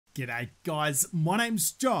G'day guys, my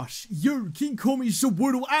name's Josh, you can call me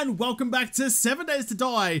Shawoodle, and welcome back to 7 Days to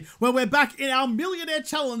Die, where we're back in our millionaire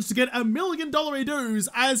challenge to get $1 million dues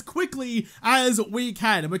as quickly as we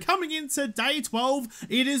can. And we're coming into day 12,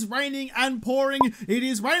 it is raining and pouring, it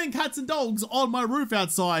is raining cats and dogs on my roof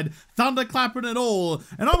outside, thunder clapping and all,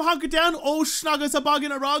 and I'm hunkered down all snug as a bug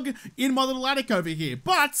in a rug in my little attic over here,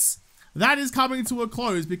 but that is coming to a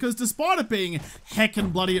close because despite it being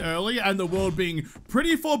heckin' bloody early and the world being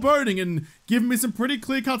pretty foreboding and giving me some pretty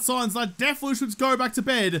clear-cut signs that I definitely should go back to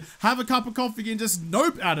bed, have a cup of coffee and just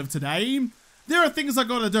nope out of today, there are things I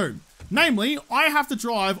gotta do. Namely, I have to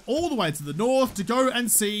drive all the way to the north to go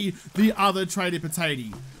and see the other tradie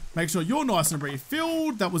potato. Make sure you're nice and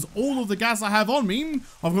refilled. That was all of the gas I have on me.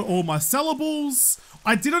 I've got all my sellables.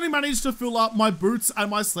 I did only manage to fill up my boots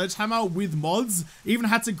and my sledgehammer with mods. Even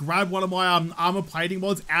had to grab one of my armor plating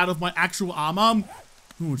mods out of my actual armor.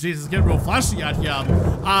 Oh Jesus, getting real flashy out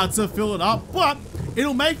here to fill it up. But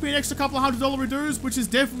it'll make me an extra couple of $100 dues, which is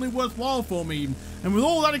definitely worthwhile for me. And with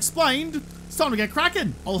all that explained, it's time to get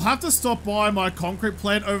cracking. I'll have to stop by my concrete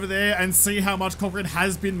plant over there and see how much concrete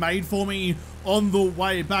has been made for me on the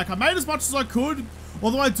way back. I made as much as I could,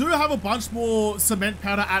 although I do have a bunch more cement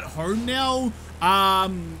powder at home now.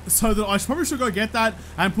 So that I probably should go get that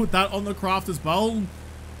and put that on the craft as well.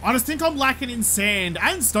 I just think I'm lacking in sand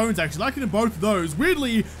and stones, actually, lacking in both of those.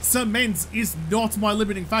 Weirdly, cement is not my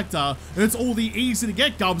limiting factor. It's all the easy to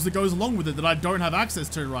get gubs that goes along with it that I don't have access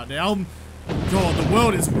to right now. God, the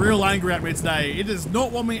world is real angry at me today. It does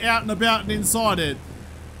not want me out and about and inside it.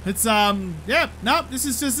 It's, yeah, no, this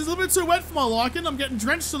is just a little bit too wet for my liking. I'm getting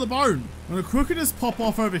drenched to the bone. I'm gonna quickly just pop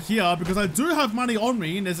off over here because I do have money on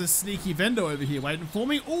me and there's a sneaky vendor over here waiting for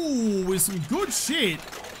me. Ooh, with some good shit.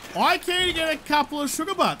 I can get a couple of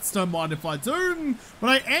sugar butts, don't mind if I do, but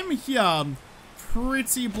I am here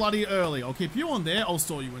pretty bloody early. I'll keep you on there. I'll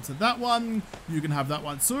store you into that one. You can have that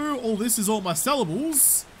one too. All this is all my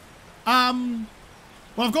sellables. Well,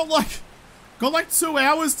 I've got like 2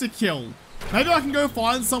 hours to kill. Maybe I can go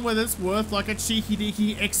find somewhere that's worth like a cheeky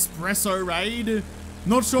deeky espresso raid.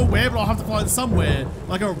 Not sure where, but I'll have to find somewhere.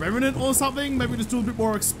 Like a remnant or something. Maybe just do a bit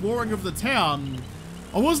more exploring of the town.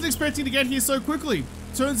 I wasn't expecting to get here so quickly.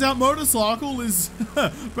 Turns out motorcycle is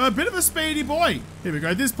a bit of a speedy boy. Here we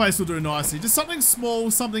go. This place will do nicely. Just something small,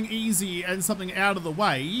 something easy, and something out of the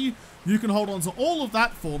way. You can hold on to all of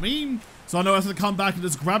that for me. So I know I have to come back and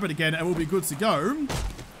just grab it again and we'll be good to go.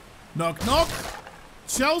 Knock, knock.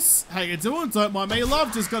 Chels, how you doing? Don't mind me,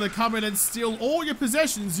 love. Just gotta come in and steal all your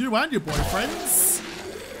possessions, you and your boyfriends.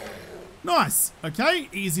 Nice. Okay,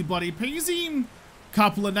 easy bloody peasy.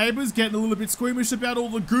 Couple of neighbors getting a little bit squeamish about all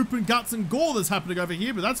the goop and guts and gore that's happening over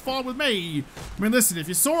here, but that's fine with me. I mean, listen, if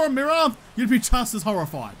you saw a mirror, you'd be just as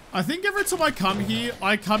horrified. I think every time I come here,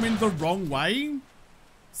 I come in the wrong way.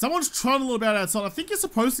 Someone's trying a little bit outside. I think you're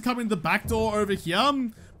supposed to come in the back door over here,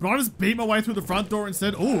 but I just beat my way through the front door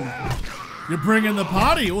instead. Ooh. You're bringing the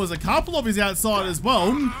party. Oh, there's a couple of us outside as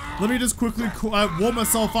well. Let me just quickly warm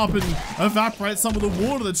myself up and evaporate some of the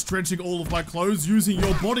water that's drenching all of my clothes using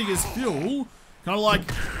your body as fuel. Kind of like,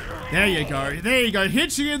 there you go. There you go.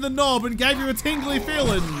 Hit you in the knob and gave you a tingly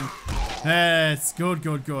feeling. That's good,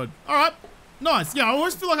 good, good. All right. Nice. Yeah, I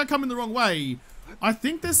always feel like I come in the wrong way. I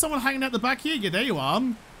think there's someone hanging out the back here. Yeah, there you are.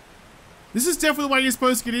 This is definitely the way you're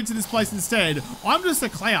supposed to get into this place instead. I'm just a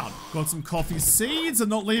clown. Got some coffee seeds. I'm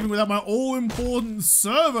not leaving without my all-important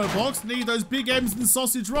servo box. Need those big M's and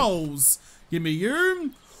sausage rolls. Give me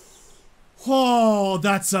you. Oh,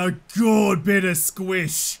 that's a good bit of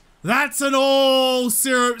squish. That's an all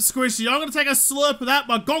syrup squishy. I'm going to take a slurp of that.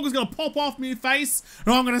 My goggle's going to pop off my face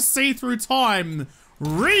and I'm going to see through time.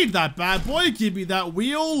 Read that bad boy. Give me that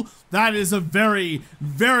wheel. That is a very,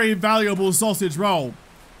 very valuable sausage roll.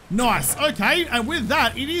 Nice. Okay, and with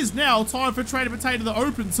that, it is now time for Trader Potato to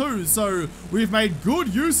open too, so we've made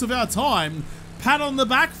good use of our time. Pat on the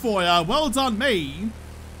back for ya. Well done, me.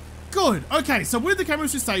 Good. Okay, so with the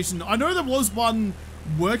chemistry station, I know there was one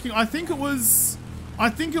working. I think it was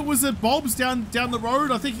at Bob's down the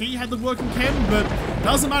road. I think he had the working chem, but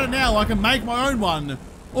doesn't matter now. I can make my own one.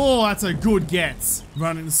 Oh, that's a good get.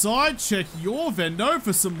 Run inside, check your vendor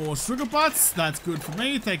for some more sugar butts. That's good for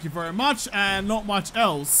me, thank you very much, and not much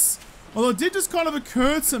else. Although it did just kind of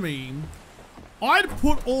occur to me, I'd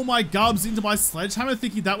put all my gubs into my sledgehammer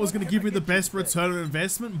thinking that was going to give me the best return on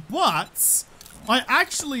investment, but I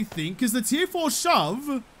actually think, because the tier 4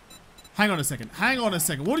 shove, hang on a second,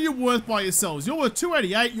 what are you worth by yourselves? You're worth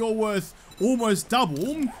 288, you're worth almost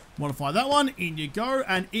double. Modify that one, in you go,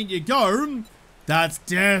 and in you go. That's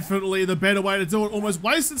definitely the better way to do it. Almost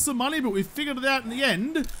wasted some money, but we figured it out in the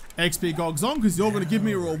end. XP Gogs on, because you're going to give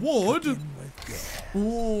me a reward.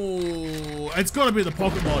 Ooh, it's got to be the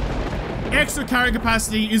pocket mod. Extra carrying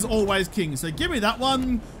capacity is always king. So give me that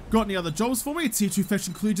one. Got any other jobs for me? Tier 2 fetch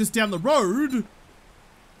and clear just down the road.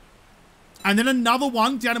 And then another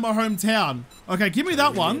one down in my hometown. Okay, give me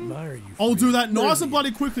that one. I'll do that nice and bloody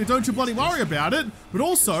quickly. Don't you bloody worry about it. But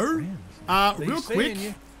also, real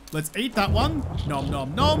quick, let's eat that one. Nom,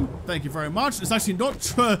 nom, nom. Thank you very much. It's actually not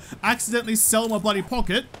to accidentally sell my bloody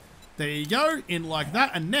pocket. There you go. In like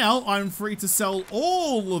that. And now I'm free to sell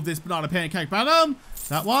all of this banana pancake batter.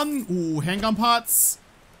 That one. Ooh, handgun parts.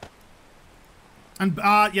 And,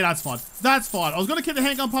 yeah, that's fine. That's fine. I was going to keep the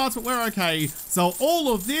handgun parts, but we're okay. So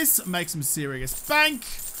all of this, make some serious bank.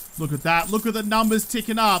 Look at that. Look at the numbers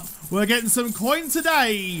ticking up. We're getting some coin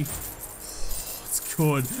today. It's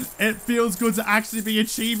good. It feels good to actually be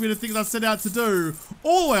achieving the things I set out to do.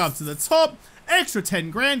 All the way up to the top. Extra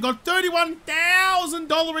 10 grand. Got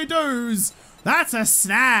 $31,000 dues. That's a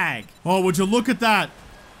snag. Oh, would you look at that?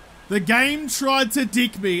 The game tried to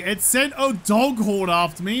dick me. It sent a dog horde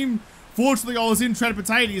after me. Fortunately, I was in Tread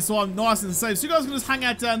Potatoes, so I'm nice and safe. So you guys can just hang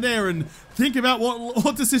out down there and think about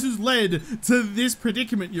what decisions led to this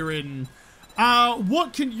predicament you're in.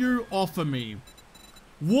 What can you offer me?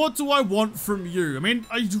 What do I want from you? I mean,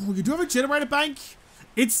 you do have a generator bank?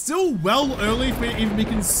 It's still well early for even me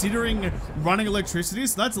considering running electricity,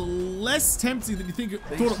 so that's less tempting than you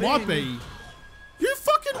thought it might be. You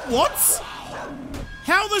fucking what?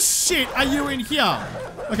 How the shit are you in here?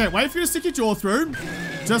 Okay, wait for you to stick your jaw through.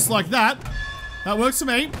 Just like that. That works for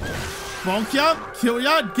me. Bonk ya, kill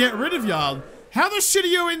ya, get rid of ya. How the shit are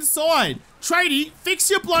you inside? Tradie, fix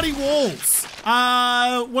your bloody walls.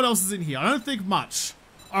 What else is in here? I don't think much.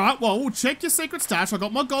 Alright, well, we'll check your secret stash. I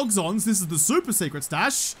got my gogs on. So this is the super secret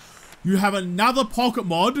stash. You have another pocket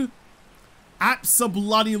mod.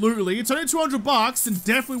 Abso-bloody-lutely. It's only 200 bucks and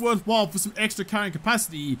definitely worthwhile for some extra carrying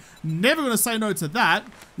capacity. Never gonna say no to that.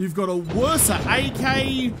 You've got a Worser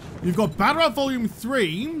AK. You've got Battle Rap Volume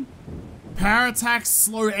 3. Power attacks,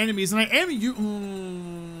 slow enemies. And I am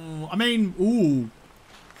you. I mean, ooh.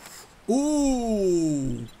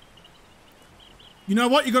 Ooh. You know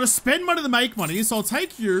what? You gotta spend money to make money. So I'll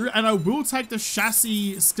take you and I will take the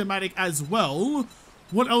chassis schematic as well.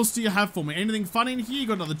 What else do you have for me? Anything fun in here? You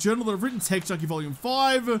got another journal that I've written, Tech Junkie Volume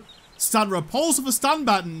 5. Stun repulsor for stun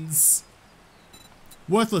buttons.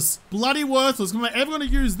 Worthless. Bloody worthless. Am I ever going to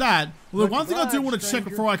use that? Well, the one thing I do want to check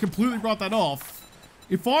before I completely write that off.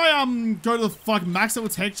 If I go to the fucking max level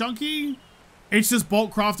Tech Junkie, it's just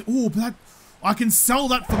bolt craft. Ooh, but that, I can sell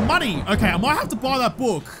that for money. Okay, I might have to buy that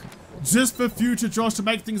book just for future Josh to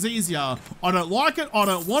make things easier. I don't like it. I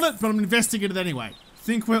don't want it, but I'm investing in it anyway.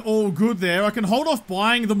 Think we're all good there. I can hold off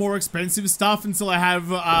buying the more expensive stuff until I have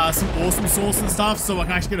some awesome sauce and stuff so I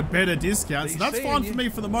can actually get a better discount. So that's fine for me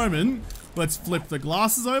for the moment. Let's flip the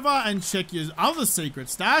glasses over and check your other secret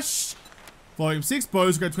stash. Volume 6,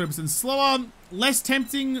 bows go 20% slower. Less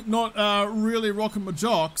tempting, not really rocking my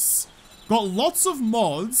jocks. Got lots of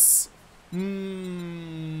mods. Ooh,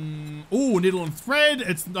 needle and thread.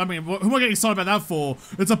 I mean, who am I getting excited about that for?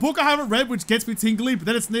 It's a book I haven't read, which gets me tingly, but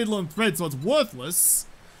then it's needle and thread, so it's worthless.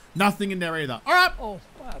 Nothing in there either. All right. Oh,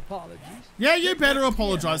 my apologies. Yeah, you better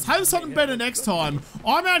apologize. Have something better next time.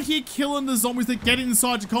 I'm out here killing the zombies that get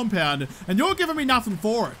inside your compound, and you're giving me nothing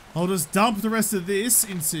for it. I'll just dump the rest of this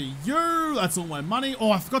into you. That's all my money.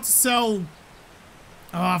 Oh, I forgot to sell.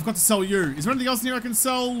 Oh, I've got to sell you. Is there anything else in here I can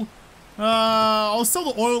sell? I'll sell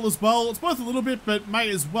the oil as well. It's worth a little bit, but may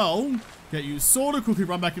as well. Get you sorted, quickly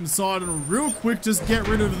run back inside, and real quick just get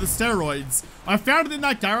rid of the steroids. I found it in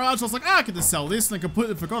that garage. I was like, I can just sell this, and I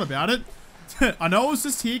completely forgot about it. I know it was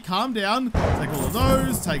just here. Calm down. Take all of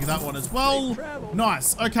those. Take that one as well.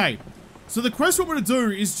 Nice. Okay. So the quest we're going to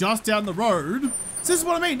do is just down the road. So this is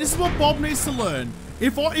what I mean. This is what Bob needs to learn.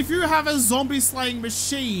 If you have a zombie slaying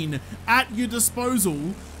machine at your disposal,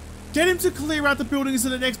 get him to clear out the buildings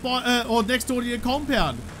in the next door to your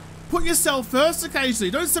compound. Put yourself first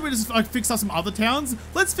occasionally. Don't simply just like fix up some other towns.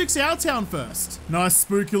 Let's fix our town first. Nice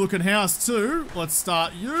spooky looking house too. Let's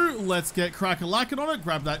start you. Let's get crack-a-lackin' on it.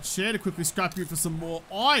 Grab that chair to quickly scrap you for some more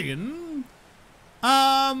iron.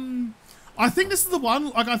 I think this is the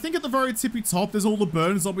one. Like, I think at the very tippy top, there's all the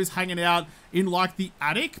burn zombies hanging out in like the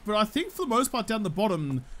attic. But I think for the most part down the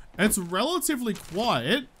bottom, it's relatively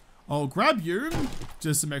quiet. I'll grab you,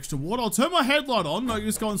 just some extra water. I'll turn my headlight on. No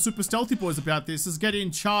use going super stealthy boys about this. Just get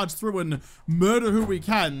in, charge through, and murder who we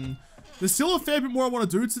can. There's still a fair bit more I want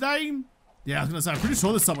to do today. Yeah, I was going to say, I'm pretty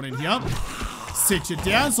sure there's someone in here. Sit you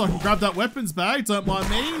down so I can grab that weapons bag. Don't mind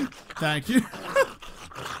me. Thank you.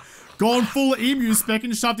 Gone full emu spec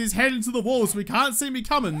and shoved his head into the wall so he can't see me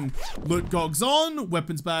coming. Loot gogs on,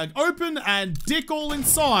 weapons bag open, and dick all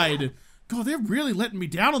inside. God, they're really letting me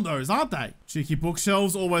down on those, aren't they? Cheeky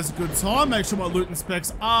bookshelves, always a good time. Make sure my loot and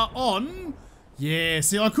specs are on. Yeah,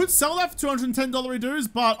 see, I could sell that for $210 dues,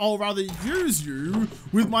 but I'll rather use you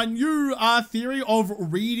with my new theory of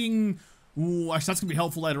reading. Ooh, actually, that's gonna be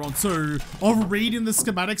helpful later on too. Of reading the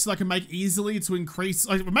schematics that I can make easily to increase,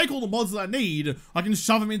 like, make all the mods that I need. I can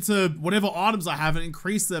shove them into whatever items I have and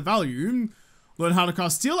increase their value. Learn how to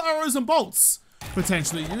cast steel arrows and bolts.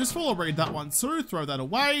 Potentially useful. I'll read that one too. Throw that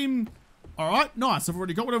away. All right, nice. I've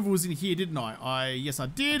already got whatever was in here, didn't I? Yes, I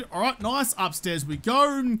did. All right, nice. Upstairs we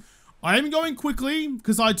go. I am going quickly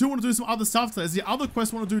because I do want to do some other stuff. There's the other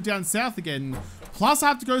quest I want to do down south again. Plus, I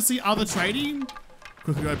have to go see other trading.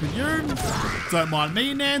 Quickly open you. Don't mind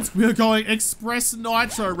me, Nance. We're going Express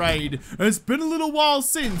Nitro Raid. It's been a little while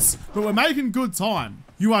since, but we're making good time.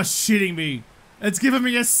 You are shitting me. It's given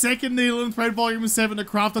me a second needle and thread volume 7 to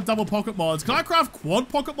craft the double pocket mods. Can I craft quad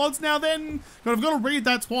pocket mods now then? But I've got to read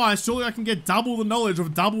that twice. Surely I can get double the knowledge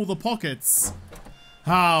of double the pockets.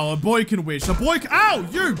 Oh, a boy can wish. A boy can— Ow,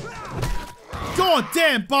 you! God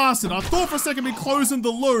damn bastard. I thought for a second me closing the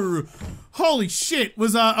loo. Holy shit,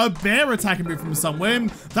 was a bear attacking me from somewhere.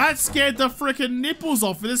 That scared the freaking nipples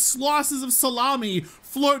off. There's slices of salami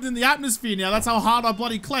floating in the atmosphere now. That's how hard I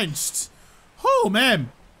bloody clenched. Oh,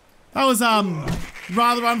 man. That was,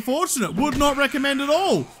 rather unfortunate. Would not recommend at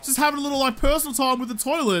all. Just having a little, like, personal time with the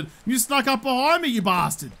toilet. You snuck up behind me, you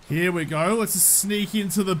bastard. Here we go. Let's just sneak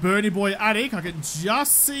into the Bernie Boy attic. I can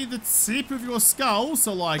just see the tip of your skull.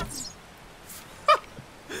 So, like...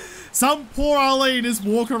 Some poor Arlene just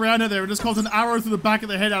walk around in there and just caught an arrow through the back of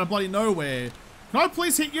the head out of bloody nowhere. Can I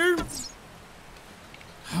please hit you?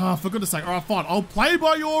 Oh, for goodness sake. Alright, fine. I'll play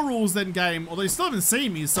by your rules then, game. Although you still haven't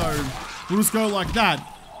seen me, so we'll just go like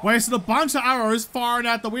that. Wasted a bunch of arrows firing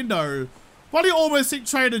out the window. Bloody almost hit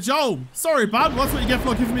Trader Joel. Sorry, bud. Well, that's what you get for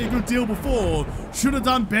not giving me a good deal before. Should have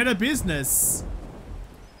done better business.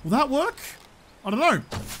 Will that work? I don't know.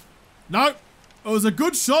 No. It was a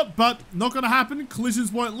good shot, but not gonna happen.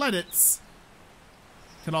 Collisions won't let it.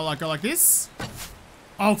 Can I, like, go like this?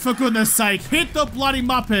 Oh, for goodness sake. Hit the bloody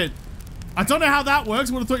Muppet. I don't know how that works.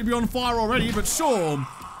 I would have thought you'd be on fire already, but sure.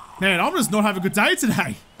 Man, I'm just not having a good day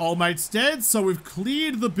today. Old mate's dead, so we've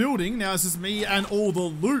cleared the building. Now it's just me and all the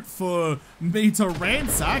loot for me to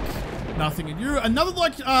ransack. Nothing in you. Another,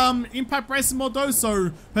 like, impact bracing mod though, so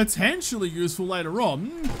potentially useful later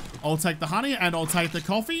on. I'll take the honey and I'll take the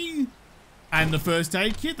coffee. And the first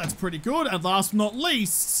aid kit, that's pretty good. And last but not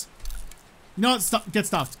least, you know what, get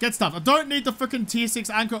stuffed, get stuffed. I don't need the freaking tier 6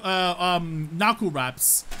 ankle, knuckle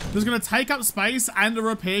wraps. There's gonna take up space and a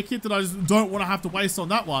repair kit that I just don't want to have to waste on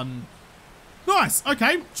that one. Nice,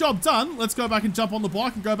 okay, job done. Let's go back and jump on the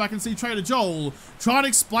bike and go back and see Trader Joel. Try and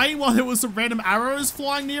explain why there was some random arrows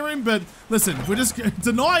flying near him, but listen, if we just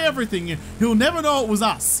deny everything, he'll never know it was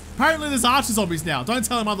us. Apparently there's archer zombies now, don't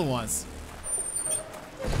tell him otherwise.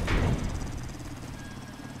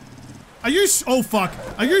 Are you oh fuck,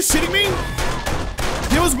 are you shitting me?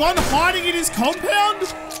 There was one hiding in his compound?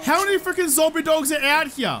 How many freaking zombie dogs are out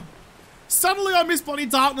here? Suddenly I miss bloody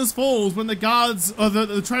Darkness Falls when the guards, or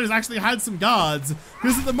the traders actually had some guards.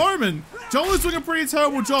 Because at the moment, Joel is doing a pretty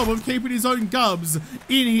terrible job of keeping his own gubs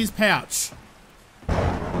in his pouch.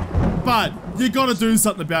 But you gotta do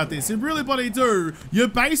something about this. You really bloody do. Your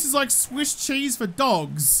base is like Swiss cheese for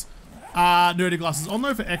dogs. Nerdy glasses on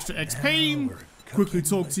though for extra XP. Quickly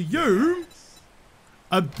talk to you.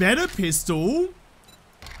 A better pistol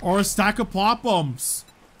or a stack of pipe bombs?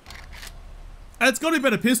 It's got to be a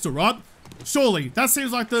better pistol, right? Surely. That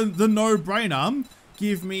seems like the no-brainer.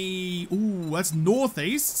 Give me... Ooh, that's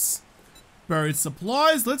northeast. Buried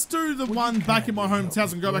supplies. Let's do the one back in my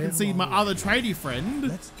hometown and go back and see my other tradie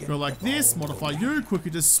friend. Go like this. Modify you.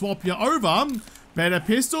 Quickly just swap you over. Better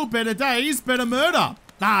pistol, better days, better murder.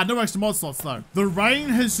 Ah, no extra mod slots though. The rain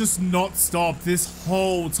has just not stopped this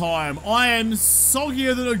whole time. I am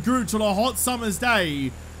soggier than a gooch on a hot summer's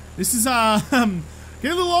day. This is, getting a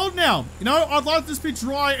little old now. You know, I'd like to just be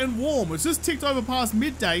dry and warm. It's just ticked over past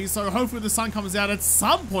midday, so hopefully the sun comes out at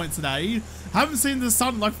some point today. Haven't seen the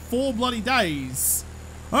sun in like 4 bloody days.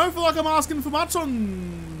 I don't feel like I'm asking for much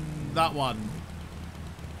on that one.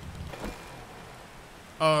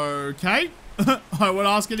 Okay. I won't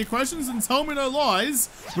ask any questions and tell me no lies,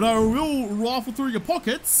 but I will rifle through your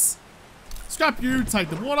pockets. Scrap you,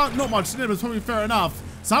 take the water. Not much in it, but it's probably fair enough.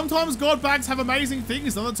 Sometimes God bags have amazing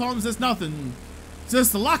things, other times there's nothing.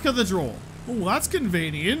 Just the luck of the draw. Oh, that's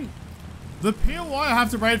convenient. The POI I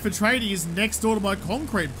have to raid for tradies next door to my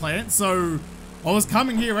concrete plant, so I was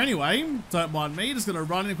coming here anyway. Don't mind me, just gonna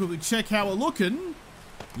run in and quickly check how we're looking.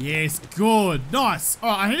 Yes, good. Nice. All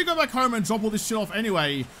right, I need to go back home and drop all this shit off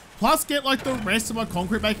anyway. Plus get like the rest of my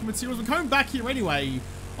concrete making materials. I'm coming back here anyway.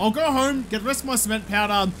 I'll go home, get the rest of my cement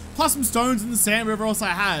powder, plus some stones and the sand, whatever else I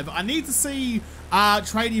have. I need to see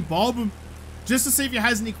Tradie Bob, just to see if he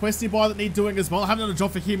has any quests nearby that need doing as well. I haven't done a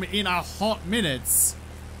job for him in a hot minute.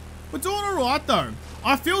 We're doing alright though.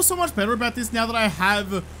 I feel so much better about this now that I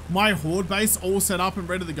have my horde base all set up and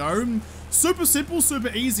ready to go. Super simple, super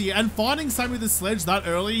easy, and finding Sammy the sledge that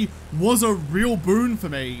early was a real boon for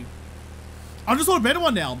me. I just want a better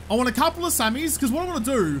one now. I want a couple of Sammys, because what I want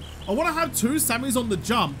to do, I want to have 2 Sammys on the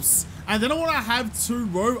jumps, and then I want to have 2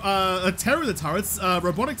 robotic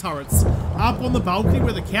turrets up on the balcony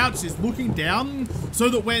where the couch is, looking down, so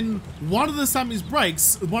that when one of the Sammys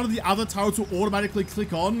breaks, one of the other turrets will automatically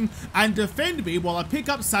click on and defend me while I pick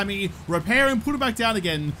up Sammy, repair him, put it back down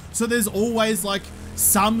again. So there's always like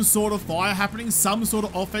some sort of fire happening, some sort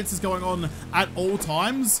of offense is going on at all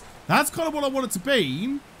times. That's kind of what I want it to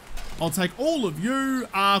be. I'll take all of you,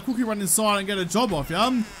 quickly run inside and get a job off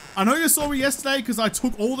ya. I know you saw me yesterday because I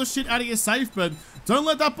took all the shit out of your safe, but don't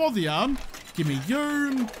let that bother ya. Give me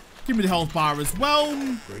you. Give me the health bar as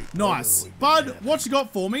well. Nice. Bud, what you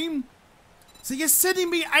got for me? So you're sending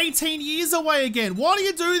me 18 years away again. Why do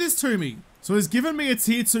you do this to me? So he's given me a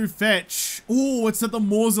tier 2 fetch. Oh, it's at the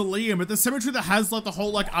mausoleum, at the cemetery that has like the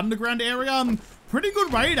whole like underground area. Pretty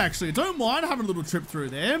good raid actually. Don't mind having a little trip through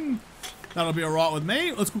there. That'll be alright with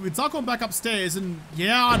me. Let's quickly tuck on back upstairs and,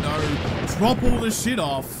 yeah, I know, drop all this shit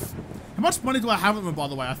off. How much money do I have with me, by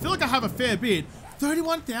the way? I feel like I have a fair bit.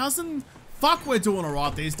 31,000? Fuck, we're doing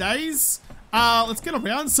alright these days. Let's get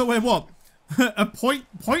around. So we're what? A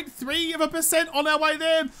 0.3% on our way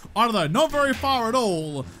there? I don't know, not very far at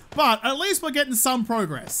all. But at least we're getting some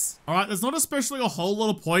progress. Alright, there's not especially a whole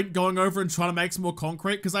lot of point going over and trying to make some more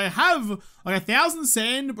concrete because I have like 1,000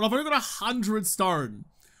 sand, but I've only got 100 stone,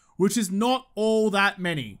 which is not all that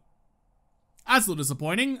many. That's a little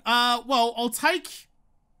disappointing. Well, I'll take...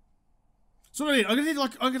 So what I need, I'm gonna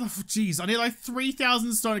need like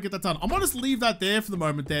 3,000 stone to get that done. I might just leave that there for the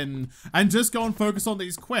moment then, and just go and focus on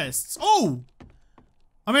these quests. Oh!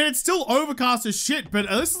 I mean, it's still overcast as shit, but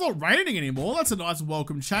at least it's not raining anymore. That's a nice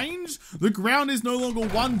welcome change. The ground is no longer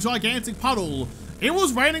one gigantic puddle. It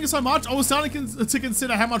was raining so much, I was starting to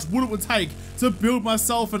consider how much wood it would take to build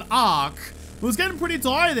myself an ark. It was getting pretty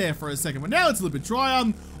dry there for a second, but now it's a little bit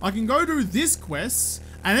drier. I can go do this quest,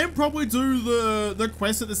 and then probably do the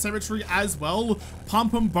quest at the cemetery as well.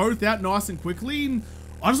 Pump them both out nice and quickly.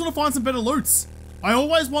 I just want to find some better loots. I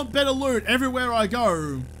always want better loot everywhere I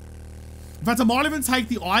go. In fact, I might even take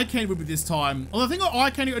the eye candy with me this time. Although I think the eye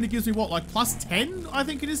candy only gives me, what, like plus 10, I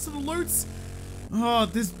think it is to the loots? Oh,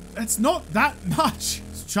 it's not that much.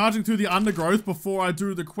 Just charging through the undergrowth before I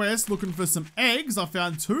do the quest, looking for some eggs. I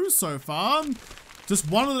found 2 so far. Just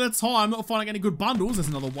one at a time, not finding any good bundles. There's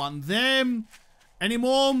another one there. Any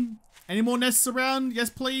more nests around? Yes,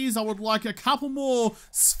 please. I would like a couple more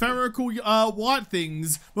spherical white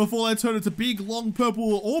things before they turn into big, long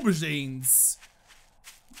purple aubergines.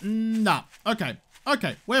 Nah. Okay.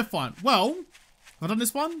 Okay, we're fine. Well, have I done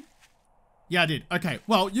this one? Yeah, I did. Okay,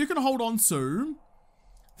 well, you can hold on to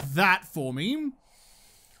that for me.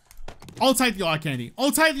 I'll take the eye candy.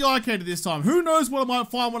 I'll take the eye candy this time. Who knows what I might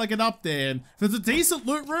find when I get up there. If there's a decent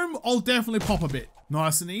loot room, I'll definitely pop a bit.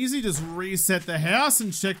 Nice and easy. Just reset the house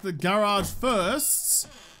and check the garage first.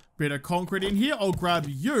 Bit of concrete in here. I'll grab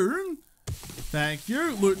you. Thank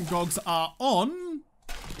you. Loot and gogs are on.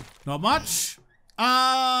 Not much.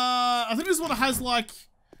 I think this one has like...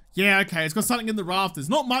 Yeah, okay. It's got something in the rafters.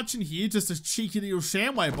 Not much in here. Just a cheeky little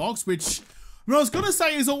Shamway box, which... I was going to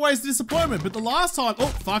say is always a disappointment, but the last time... Oh,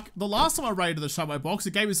 fuck. The last time I raided the Shamway box,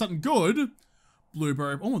 it gave me something good.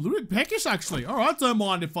 Blueberry. Oh, a little bit peckish, actually. Alright, don't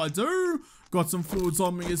mind if I do. Got some fluids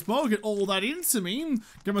on me as well. Get all that into me.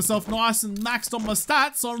 Get myself nice and maxed on my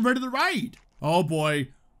stats, so I'm ready to raid. Oh, boy.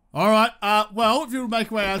 Alright, well, if you would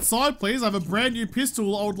make your way outside, please. I have a brand new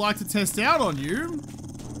pistol I would like to test out on you.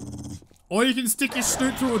 Or you can stick your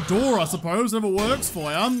snoot through a door, I suppose. Whatever works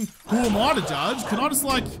for you. Who am I to judge? Can I just,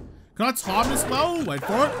 like... Can I time this well? Wait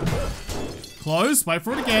for it. Close. Wait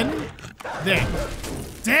for it again. There.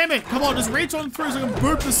 Damn it. Come on, just reach on through so I can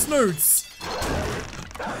boot the snoots.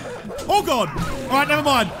 Oh, God. All right, never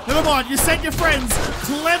mind. Never mind. You sent your friends.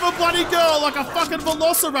 Clever bloody girl like a fucking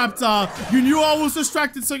velociraptor. You knew I was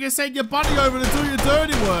distracted, so you sent your buddy over to do your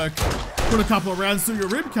dirty work. Put a couple of rounds through your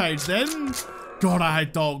ribcage then. God, I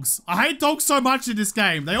hate dogs. I hate dogs so much in this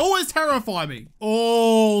game. They always terrify me.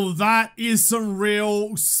 Oh, that is some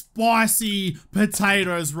real spicy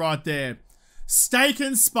potatoes right there. Steak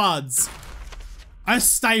and spuds. A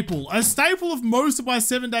staple of most of my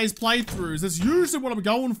 7 days playthroughs. That's usually what I'm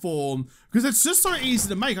going for because it's just so easy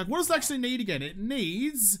to make. Like, what does it actually need again? It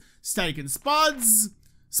needs steak and spuds,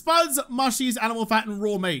 mushies, animal fat, and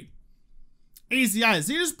raw meat. Easy as.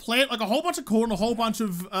 You just plant like a whole bunch of corn, a whole bunch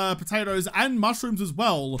of potatoes and mushrooms as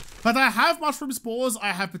well. But I have mushroom spores,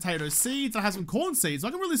 I have potato seeds, I have some corn seeds.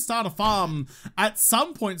 I can really start a farm at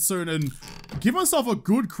some point soon and give myself a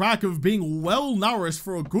good crack of being well nourished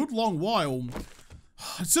for a good long while.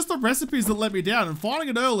 It's just the recipes that let me down and finding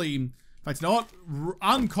it early. In fact, you know what?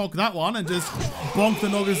 Uncock that one and just bonk the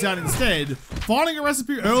noggins down instead. Finding a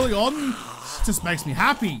recipe early on just makes me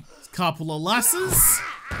happy. Couple of lasses.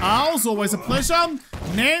 Owls, always a pleasure.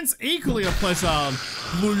 Nance, equally a pleasure.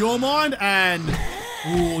 Blew your mind and...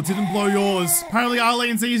 ooh, didn't blow yours. Apparently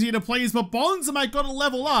Arlene's easier to please, but Bonds, mate, got to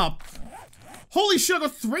level up. Holy shit, I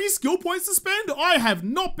got 3 skill points to spend? I have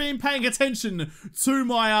not been paying attention to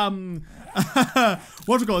my,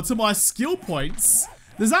 to my skill points.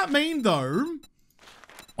 Does that mean, though,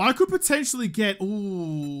 I could potentially get...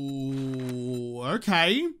 ooh,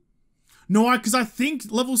 okay. No, because I think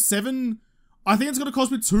level 7... I think it's going to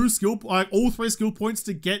cost me 2 skill... like, all 3 skill points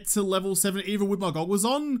to get to level 7 even with my goggles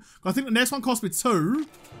on. I think the next one cost me 2.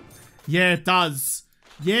 Yeah, it does.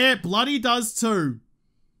 Yeah, it bloody does too.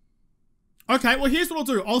 Okay, well, here's what I'll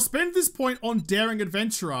do. I'll spend this point on Daring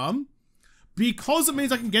Adventurer because it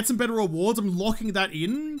means I can get some better rewards. I'm locking that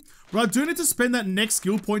in. But I do need to spend that next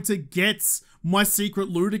skill point to get my secret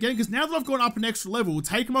loot again. Because now that I've gone up an extra level,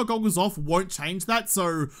 taking my goggles off won't change that.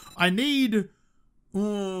 So I need...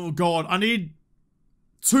 oh, God. I need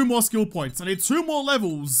 2 more skill points. I need 2 more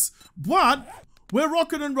levels. But we're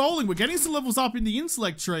rocking and rolling. We're getting some levels up in the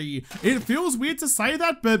intellect tree. It feels weird to say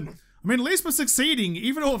that, but... I mean, at least we're succeeding,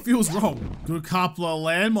 even though it feels wrong. Good couple of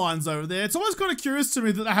landmines over there. It's always kind of curious to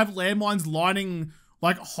me that they have landmines lining,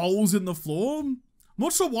 like, holes in the floor. I'm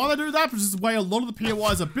not sure why they do that, but it's just the way a lot of the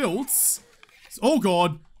POIs are built. Oh,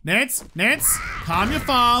 God. Nance, calm your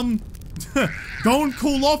farm. Go and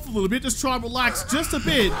cool off a little bit. Just try and relax just a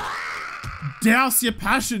bit. Douse your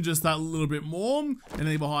passion just that little bit more.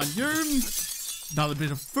 Anything behind you? Another bit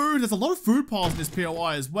of food. There's a lot of food piles in this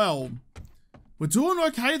POI as well. We're doing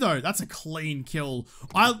okay though. That's a clean kill.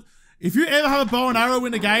 If you ever have a bow and arrow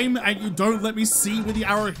in a game and you don't let me see where the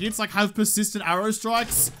arrow hits, like have persistent arrow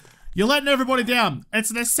strikes, you're letting everybody down. It's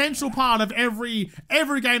an essential part of every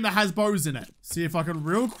game that has bows in it. See if I can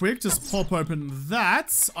real quick just pop open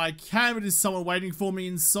that. I can, but there's someone waiting for me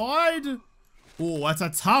inside. Oh, that's a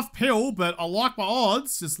tough pill, but I like my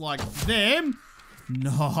odds, just like them.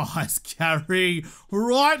 Nice carry.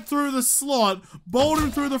 Right through the slot.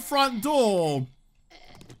 Bolted through the front door.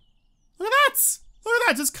 Look at that. Look at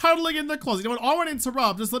that. Just cuddling in the closet. You know what? I won't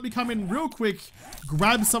interrupt. Just let me come in real quick.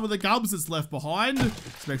 Grab some of the gubs that's left behind.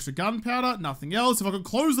 Some extra gunpowder. Nothing else. If I could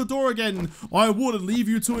close the door again, I would and leave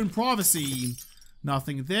you two in privacy.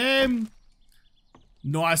 Nothing there.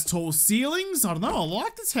 Nice tall ceilings. I don't know. I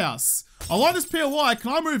like this house. I like this POI.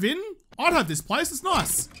 Can I move in? I'd have this place. It's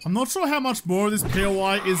nice. I'm not sure how much more of this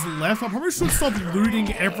POI is left. I probably should stop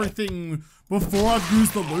looting everything before I've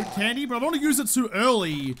used the loot candy, but I don't want to use it too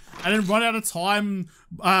early and then run out of time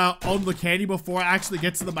on the candy before I actually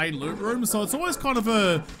get to the main loot room. So it's always kind of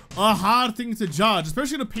a hard thing to judge,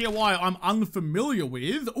 especially in a POI I'm unfamiliar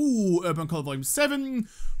with. Ooh, Urban Color Volume 7.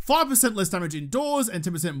 5% less damage indoors and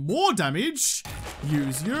 10% more damage.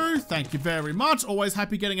 Use you. Thank you very much. Always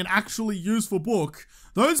happy getting an actually useful book.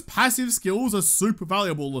 Those passive skills are super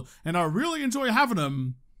valuable and I really enjoy having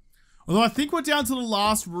them. Although I think we're down to the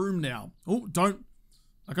last room now. Oh, don't.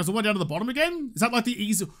 Okay, so we're down to the bottom again? Is that like the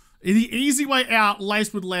easy way out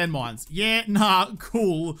laced with landmines? Yeah, nah,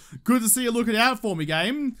 cool. Good to see you looking out for me,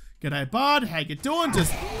 game. G'day, bud. How you doing?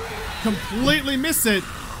 Just completely miss it.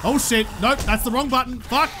 Oh shit, nope, that's the wrong button.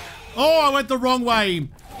 Fuck. Oh, I went the wrong way.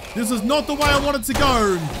 This is not the way I wanted to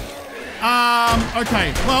go.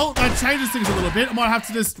 Okay, well, that changes things a little bit. I might have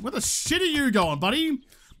to just, where the shit are you going, buddy?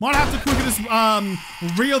 Might have to quickly just,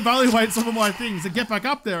 reevaluate some of my things and get back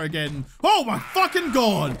up there again. Oh my fucking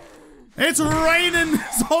God. It's raining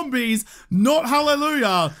zombies, not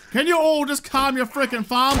hallelujah. Can you all just calm your frickin'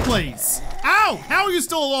 farm, please? Ow, how are you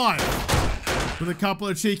still alive? With a couple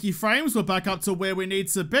of cheeky frames, we're back up to where we need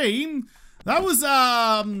to be. That was,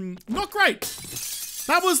 not great.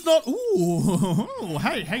 That was not, ooh,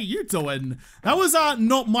 hey, how you doing? That was,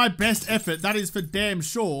 not my best effort, that is for damn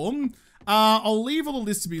sure. I'll leave all the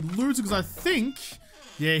list to be looted because I think,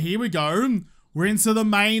 yeah, here we go. We're into the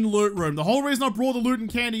main loot room. The whole reason I brought the loot and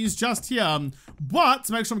candy is just here. But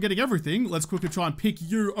to make sure I'm getting everything, let's quickly try and pick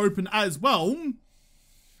you open as well.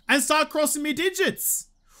 And start crossing me digits.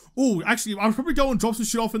 Oh, actually, I'll probably go and drop some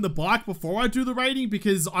shit off in the bike before I do the raiding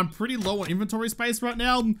because I'm pretty low on inventory space right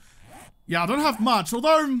now. Yeah, I don't have much,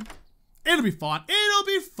 although it'll be fine. It'll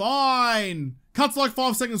be fine. Cuts like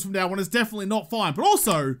 5 seconds from now when it's definitely not fine, but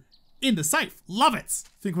also in the safe. Love it.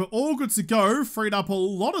 Think we're all good to go. Freed up a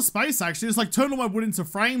lot of space, actually. Just like turned all my wood into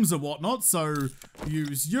frames and whatnot. So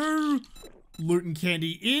use you. Loot and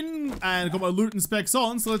candy in. And got my loot and specs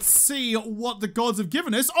on. So let's see what the gods have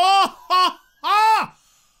given us. Oh, ha, ha.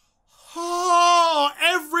 Oh,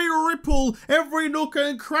 every ripple, every nook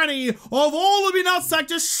and cranny of all of me nutsack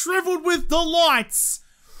just shriveled with delights.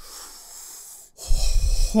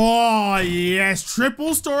 Oh, yes.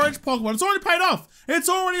 Triple storage Pokemon. It's already paid off. It's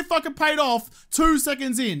already fucking paid off 2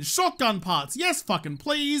 seconds in. Shotgun parts. Yes, fucking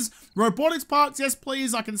please. Robotics parts. Yes,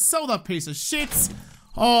 please. I can sell that piece of shit.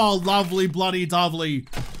 Oh, lovely bloody dovely.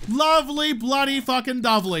 Lovely bloody fucking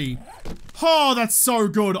dovely. Oh, that's so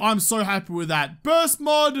good. I'm so happy with that. Burst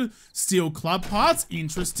mod. Steel club parts.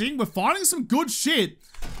 Interesting. We're finding some good shit.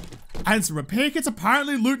 And some repair kits.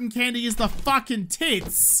 Apparently, loot and candy is the fucking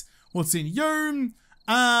tits. What's in you?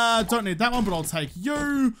 Don't need that one, but I'll take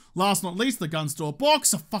you. Last but not least, the gun store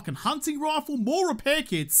box, a fucking hunting rifle, more repair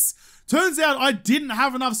kits. Turns out I didn't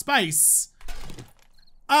have enough space.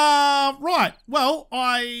 Right. Well,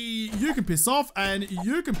 you can piss off and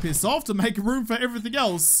you can piss off to make room for everything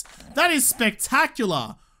else. That is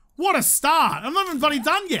spectacular. What a start. I'm not even bloody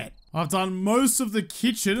done yet. I've done most of the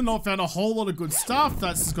kitchen and not found a whole lot of good stuff.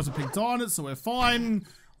 That's just got a pink dye on it, so we're fine.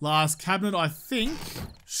 Last cabinet, I think.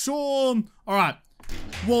 Sure. All right.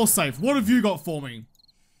 Wall safe. What have you got for me?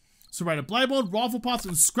 Serrated blade board, rifle parts,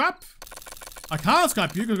 and scrap. I can't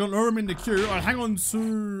scrap you because I've got no room in the queue. Alright, hang on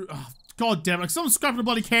to... Oh, God damn it. Like someone's scrapping a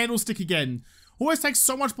bloody candlestick again. Always takes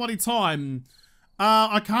so much bloody time.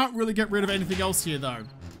 I can't really get rid of anything else here, though.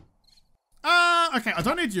 Okay, I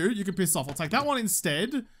don't need you. You can piss off. I'll take that one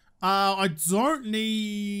instead. I don't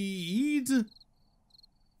need...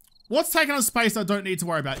 What's taking up space I don't need to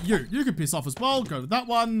worry about? You. You can piss off as well. Go to that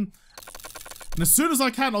one. And as soon as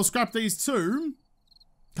I can, I'll scrap these two.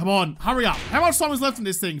 Come on, hurry up. How much time is left in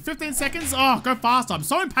this thing? 15 seconds? Oh, go faster. I'm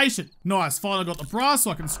so impatient. Nice, finally got the brass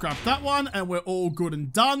so I can scrap that one and we're all good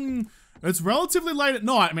and done. It's relatively late at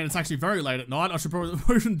night. I mean, it's actually very late at night. I should probably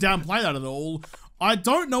shouldn't downplay that at all. I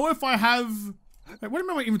don't know if I have... Wait, what do you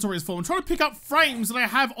mean my inventory is full? I'm trying to pick up frames that I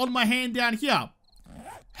have on my hand down here.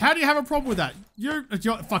 How do you have a problem with that?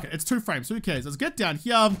 Fuck it, it's 2 frames, who cares? Let's get down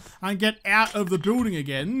here and get out of the building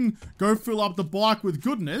again. Go fill up the bike with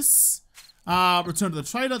goodness. Return to the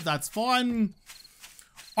trader, that's fine.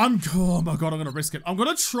 Oh my god, I'm gonna risk it. I'm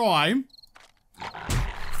gonna try.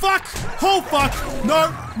 Fuck! Oh fuck!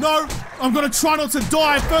 No! I'm gonna try not to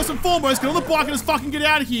die first and foremost. Get on the bike and just fucking get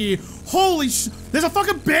out of here. Holy sh... There's a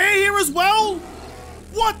fucking bear here as well?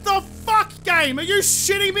 What the fuck, game? Are you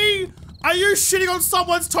shitting me? Are you shitting on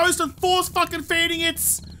someone's toast and force fucking feeding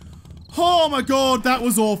it? Oh my god, that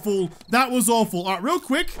was awful. That was awful. Alright, real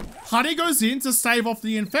quick. Honey goes in to save off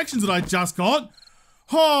the infections that I just got.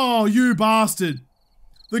 Oh, you bastard.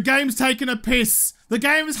 The game's taking a piss. The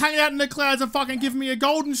game is hanging out in the clouds and fucking giving me a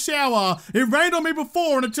golden shower. It rained on me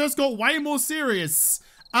before and it just got way more serious.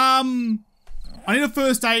 I need a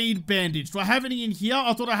first aid bandage. Do I have any in here?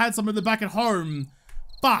 I thought I had some in the back at home.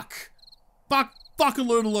 Fuck.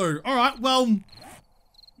 Fuck-a-loot-a-loot. Alright, well,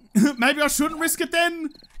 maybe I shouldn't risk it then?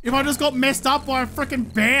 If I just got messed up by a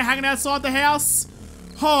freaking bear hanging outside the house?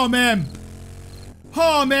 Oh, man.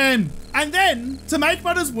 Oh, man. And then, to make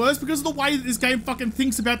matters worse, because of the way that this game fucking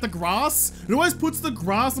thinks about the grass, it always puts the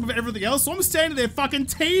grass above everything else, so I'm standing there fucking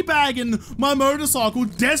teabagging my motorcycle,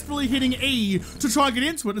 desperately hitting E to try and get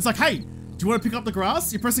into it. It's like, hey, do you want to pick up the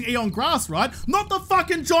grass? You're pressing E on grass, right? Not the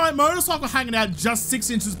fucking giant motorcycle hanging out just 6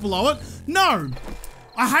 inches below it. No.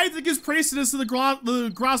 I hate that it gives precedence to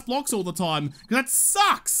the grass blocks all the time, because that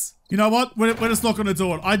sucks. You know what? We're just not gonna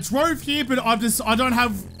do it. I drove here, but I don't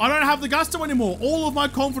have the gusto anymore. All of my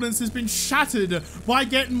confidence has been shattered by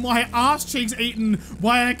getting my ass cheeks eaten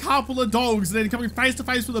by a couple of dogs and then coming face to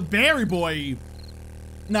face with a berry boy.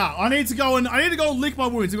 No, I need to go and lick my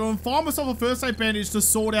wounds. To go and find myself a first aid bandage to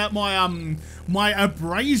sort out my my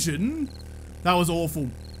abrasion. That was awful.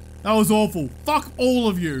 That was awful. Fuck all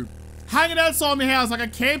of you. Hanging outside my house like a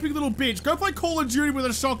camping little bitch. Go play Call of Duty with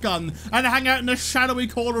a shotgun and hang out in a shadowy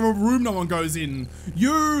corner of a room no one goes in.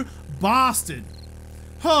 You bastard.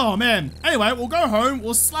 Oh, man. Anyway, we'll go home.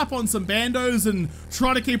 We'll slap on some bandos and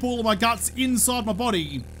try to keep all of my guts inside my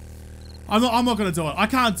body. I'm not going to do it. I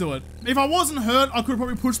can't do it. If I wasn't hurt, I could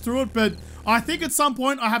probably push through it, but I think at some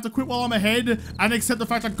point I have to quit while I'm ahead and accept the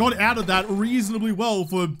fact I got out of that reasonably well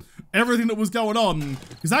for everything that was going on,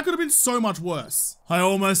 because that could have been so much worse. I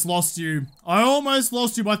almost lost you. I almost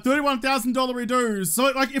lost you by $31,000 redos.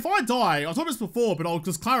 So, like, if I die, I've told this before, but I'll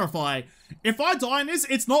just clarify. If I die in this,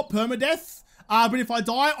 it's not permadeath. But if I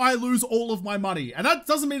die, I lose all of my money. And that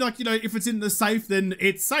doesn't mean, like, you know, if it's in the safe, then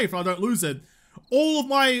it's safe and I don't lose it. All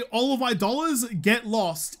of my dollars get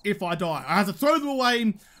lost if I die. I have to throw them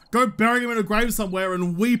away, go bury them in a grave somewhere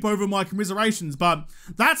and weep over my commiserations, but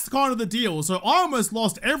that's kind of the deal. So I almost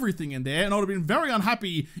lost everything in there, and I would have been very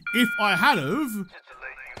unhappy if I had have. Just to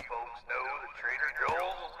let you folks know, the Trader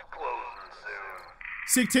Joel's will be closing soon.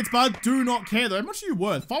 Sick tits, bud. Do not care though. How much are you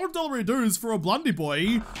worth? $500 redos for a Blundy Boy.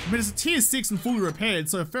 I mean, it's a tier 6 and fully repaired,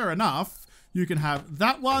 so fair enough. You can have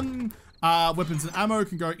that one. Weapons and ammo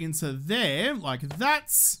can go into there, like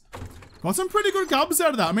that. Got some pretty good gubs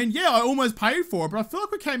out of that. I mean, yeah, I almost paid for it, but I feel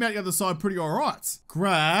like we came out the other side pretty alright.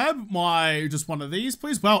 Grab just one of these,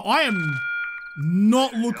 please. Well, I am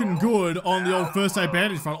not looking good on the old first aid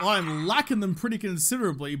bandage front. I am lacking them pretty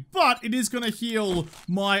considerably, but it is going to heal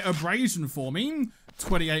my abrasion for me.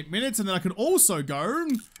 28 minutes, and then I can also go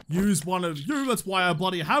use one of you. That's why I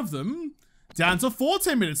bloody have them. Down to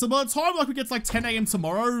 14 minutes. So by the time like we get to like 10 AM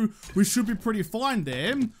tomorrow, we should be pretty fine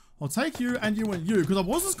there. I'll take you and you and you, because I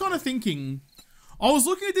was just kind of thinking, I was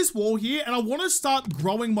looking at this wall here and I want to start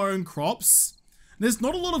growing my own crops. There's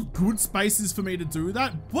not a lot of good spaces for me to do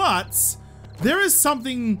that, but there is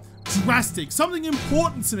something drastic, something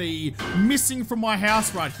important to me missing from my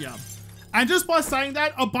house right here. And just by saying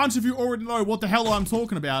that, a bunch of you already know what the hell I'm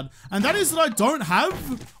talking about. And that is that I don't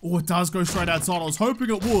have, oh, it does go straight outside. I was hoping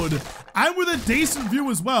it would. And with a decent view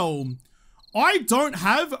as well. I don't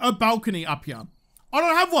have a balcony up here. I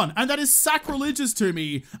don't have one. And that is sacrilegious to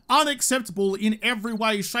me. Unacceptable in every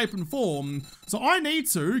way, shape, and form. So I need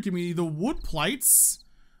to give me the wood plates.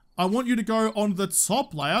 I want you to go on the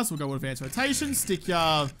top layer. So we'll go with advanced rotation. Stick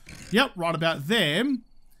yep, right about there.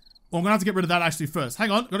 Well, I'm gonna have to get rid of that actually first.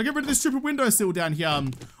 Hang on, gotta get rid of this stupid windowsill down here.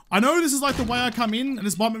 I know this is like the way I come in, and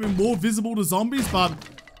this might make me more visible to zombies, but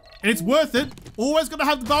it's worth it. Always gotta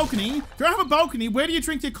have the balcony. If you don't have a balcony, where do you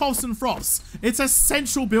drink your coughs and froths? It's a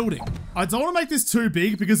central building. I don't wanna make this too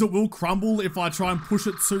big because it will crumble if I try and push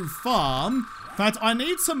it too far. In fact, I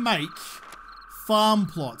need to make farm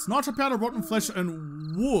plots. Nitro powder, rotten flesh,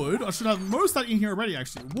 and wood. I should have most of that in here already,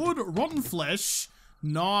 actually. Wood, rotten flesh,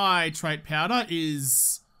 nitrate powder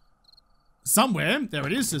is somewhere. There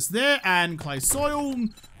it is, just there. And clay soil.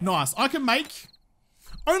 Nice. I can make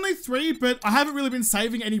only 3, but I haven't really been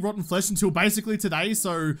saving any rotten flesh until basically today,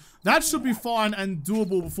 so that should be fine and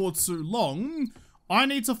doable before too long. I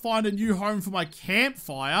need to find a new home for my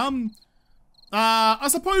campfire. I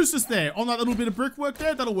suppose just there, on that little bit of brickwork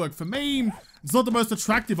there, that'll work for me. It's not the most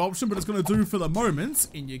attractive option, but it's going to do for the moment.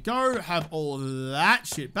 In you go. Have all that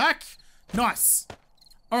shit back. Nice.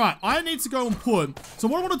 Alright, I need to go and put, so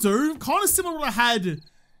what I want to do, kind of similar to what I had,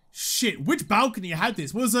 shit, which balcony I had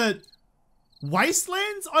this? Was it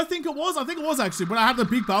Wastelands? I think it was actually, when I had the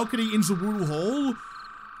big balcony in Ringwood Hall,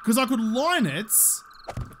 because I could line it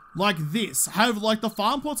like this, have like the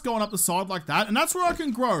farm plots going up the side like that, and that's where I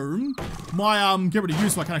can grow my, get rid of you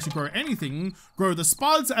so I can actually grow anything, grow the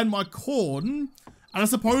spuds and my corn, and I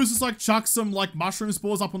suppose just like chuck some like mushroom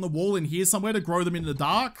spores up on the wall in here somewhere to grow them in the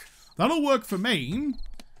dark. That'll work for me.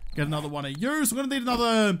 Get another one of you. So we're going to need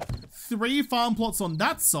another 3 farm plots on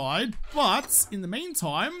that side. But in the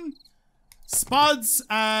meantime, spuds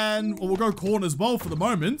and, well, we'll go corn as well for the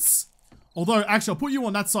moment. Although, actually, I'll put you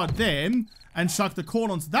on that side there and chuck the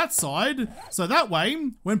corn onto that side. So that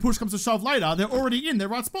way, when push comes to shove later, they're already in their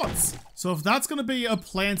right spots. So if that's going to be a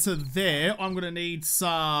planter there, I'm going to need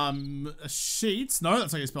some sheets. No,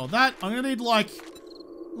 that's how you spell that. I'm going to need like,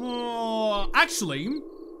 actually,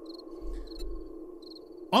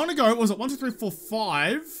 I'm gonna go, was it 1, 2, 3, 4,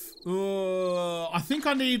 5? I think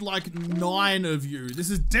I need like 9 of you. This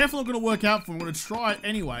is definitely gonna work out for me. I'm gonna try it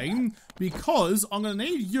anyway, because I'm gonna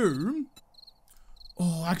need you.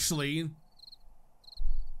 Oh, actually,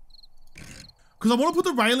 because I want to put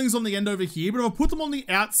the railings on the end over here, but if I put them on the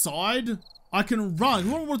outside, I can run.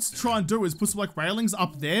 What I want to try and do is put some like railings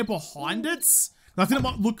up there behind it. I think it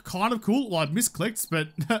might look kind of cool. Well, I misclicked, but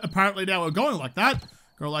apparently now we're going like that.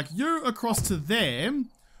 Go like you across to there.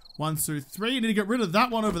 1, 2, 3. You need to get rid of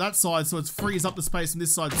that one over that side so it frees up the space on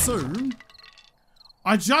this side too.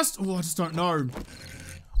 I just don't know.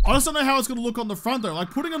 I just don't know how it's going to look on the front though.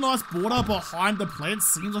 Like putting a nice border behind the plant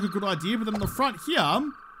seems like a good idea, but then on the front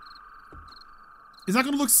here, is that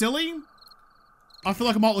going to look silly? I feel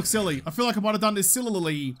like it might look silly. I feel like I might have done this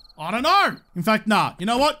sillily. I don't know. In fact, nah. You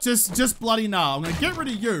know what? Just bloody nah. I'm going to get rid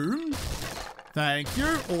of you. Thank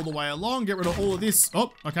you. All the way along. Get rid of all of this.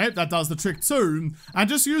 Oh, okay. That does the trick too. And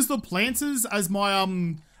just use the planters as my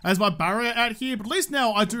barrier out here. But at least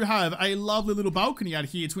now I do have a lovely little balcony out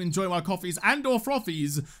here to enjoy my coffees and or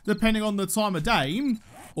frothies, depending on the time of day.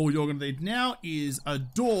 All you're going to need now is a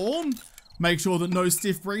door. Make sure that no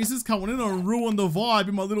stiff breezes coming in and ruin the vibe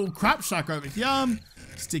in my little crap shack over here.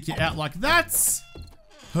 Stick it out like that.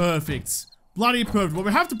 Perfect. Bloody perfect. Well,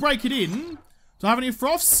 we have to break it in. Do I have any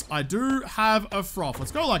froths? I do have a froth.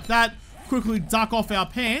 Let's go like that. Quickly duck off our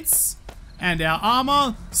pants and our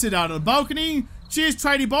armor. Sit out on the balcony. Cheers,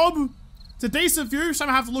 Tradie Bob. It's a decent view. So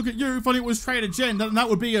I have to look at you. If only it was Trader Jen, then that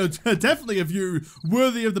would be definitely a view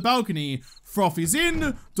worthy of the balcony. Froth is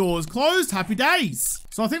in. Doors closed. Happy days.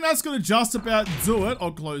 So I think that's going to just about do it.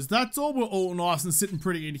 I'll close that door. We're all nice and sitting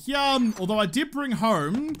pretty in here. Although I did bring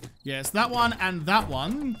home, yes, that one and that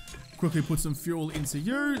one. Quickly put some fuel into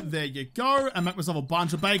you. There you go. And make myself a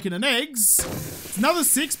bunch of bacon and eggs. It's another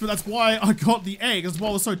 6, but that's why I got the egg. That's why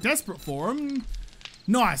I was so desperate for them.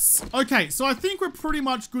 Nice. Okay, so I think we're pretty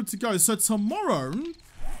much good to go. So tomorrow,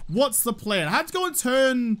 what's the plan? I have to go and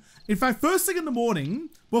turn... In fact, first thing in the morning,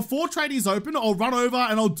 before tradies open, I'll run over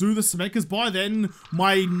and I'll do the cement, because by then,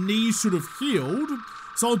 my knee should have healed.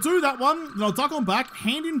 So I'll do that one, then I'll duck on back,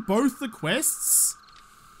 hand in both the quests.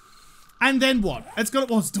 And then what? It's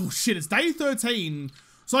day 13.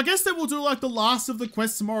 So I guess then we'll do like the last of the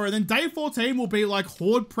quests tomorrow. And then day 14 will be like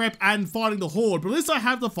horde prep and fighting the horde. But at least I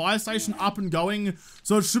have the fire station up and going.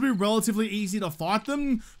 So it should be relatively easy to fight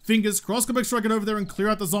them. Fingers crossed. Gotta make sure I get over there and clear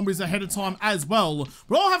out the zombies ahead of time as well.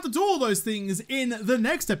 But I'll have to do all those things in the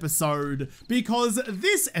next episode, because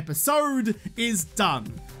this episode is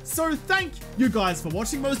done. So thank you guys for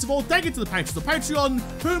watching. Most of all, thank you to the patrons of Patreon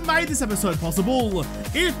who made this episode possible.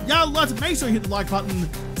 If you liked it, make sure you hit the like button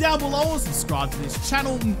down below and subscribe to this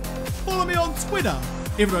channel. Follow me on Twitter.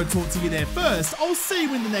 If I don't talk to you there first, I'll see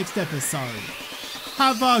you in the next episode.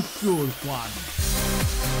 Have a good one.